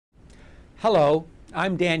Hello,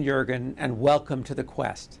 I'm Dan Yergin, and welcome to The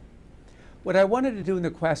Quest. What I wanted to do in The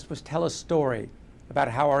Quest was tell a story about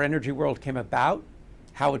how our energy world came about,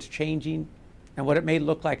 how it's changing, and what it may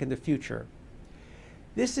look like in the future.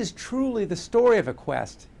 This is truly the story of a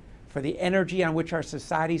quest for the energy on which our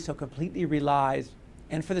society so completely relies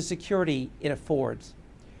and for the security it affords.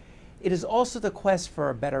 It is also the quest for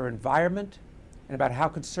a better environment and about how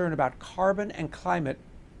concern about carbon and climate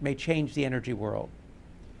may change the energy world.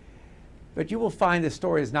 But you will find this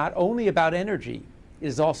story is not only about energy, it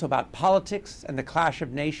is also about politics and the clash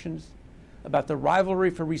of nations, about the rivalry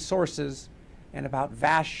for resources, and about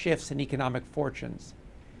vast shifts in economic fortunes.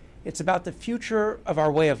 It's about the future of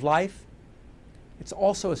our way of life. It's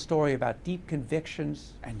also a story about deep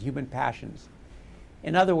convictions and human passions.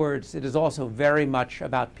 In other words, it is also very much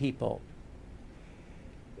about people.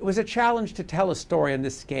 It was a challenge to tell a story on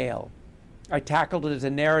this scale. I tackled it as a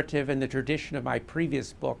narrative in the tradition of my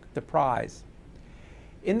previous book, The Prize.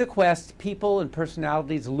 In The Quest, people and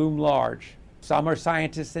personalities loom large. Some are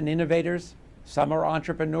scientists and innovators. Some are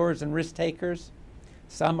entrepreneurs and risk takers.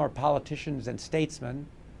 Some are politicians and statesmen.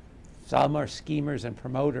 Some are schemers and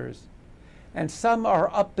promoters. And some are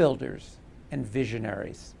upbuilders and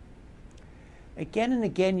visionaries. Again and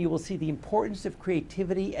again, you will see the importance of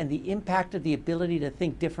creativity and the impact of the ability to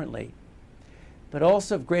think differently. But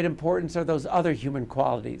also of great importance are those other human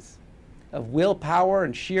qualities of willpower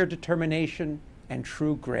and sheer determination and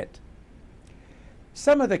true grit.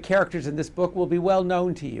 Some of the characters in this book will be well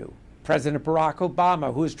known to you. President Barack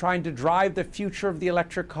Obama, who is trying to drive the future of the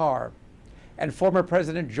electric car, and former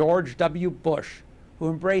President George W. Bush, who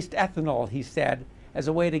embraced ethanol, he said, as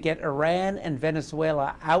a way to get Iran and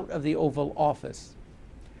Venezuela out of the Oval Office.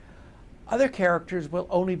 Other characters will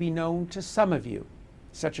only be known to some of you,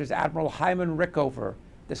 such as Admiral Hyman Rickover,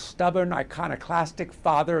 the stubborn, iconoclastic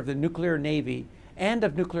father of the nuclear navy and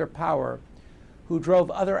of nuclear power, who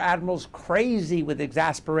drove other admirals crazy with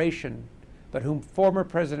exasperation, but whom former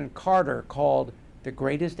President Carter called the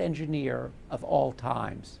greatest engineer of all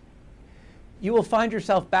times. You will find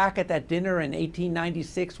yourself back at that dinner in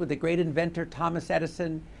 1896 with the great inventor Thomas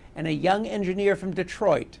Edison and a young engineer from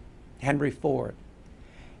Detroit, Henry Ford.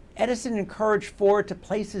 Edison encouraged Ford to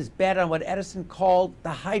place his bet on what Edison called the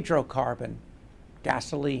hydrocarbon,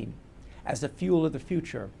 gasoline, as the fuel of the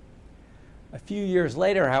future. A few years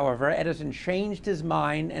later, however, Edison changed his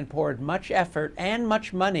mind and poured much effort and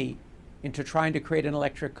much money into trying to create an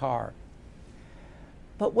electric car.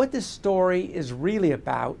 But what this story is really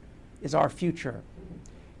about is our future.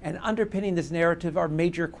 And underpinning this narrative are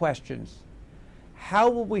major questions. How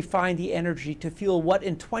will we find the energy to fuel what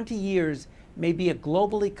in 20 years may be a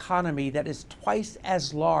global economy that is twice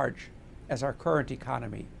as large as our current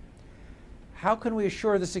economy? How can we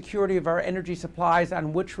assure the security of our energy supplies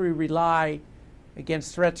on which we rely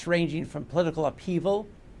against threats ranging from political upheaval,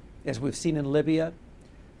 as we've seen in Libya,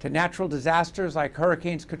 to natural disasters like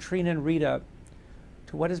Hurricanes Katrina and Rita,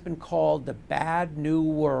 to what has been called the bad new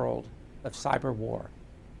world of cyber war?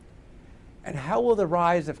 And how will the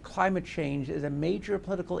rise of climate change as a major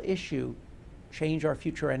political issue change our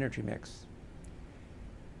future energy mix?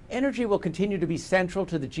 Energy will continue to be central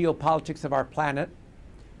to the geopolitics of our planet,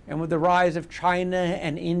 and with the rise of China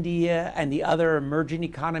and India and the other emerging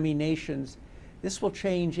economy nations, this will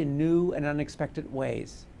change in new and unexpected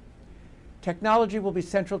ways. Technology will be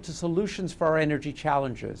central to solutions for our energy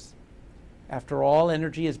challenges. After all,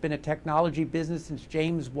 energy has been a technology business since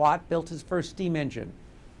James Watt built his first steam engine.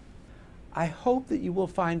 I hope that you will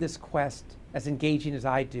find this quest as engaging as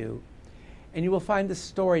I do, and you will find this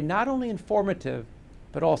story not only informative,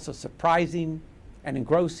 but also surprising and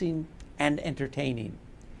engrossing and entertaining.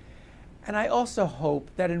 And I also hope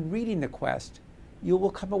that in reading The Quest, you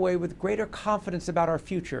will come away with greater confidence about our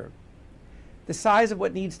future. The size of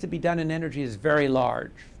what needs to be done in energy is very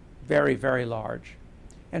large, very, very large.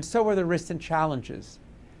 And so are the risks and challenges.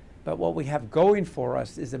 But what we have going for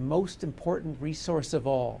us is the most important resource of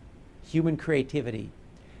all, human creativity.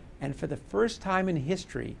 And for the first time in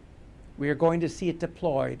history, we are going to see it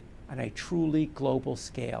deployed on a truly global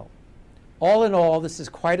scale. All in all, this is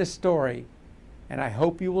quite a story, and I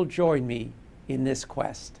hope you will join me in this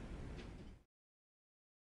quest.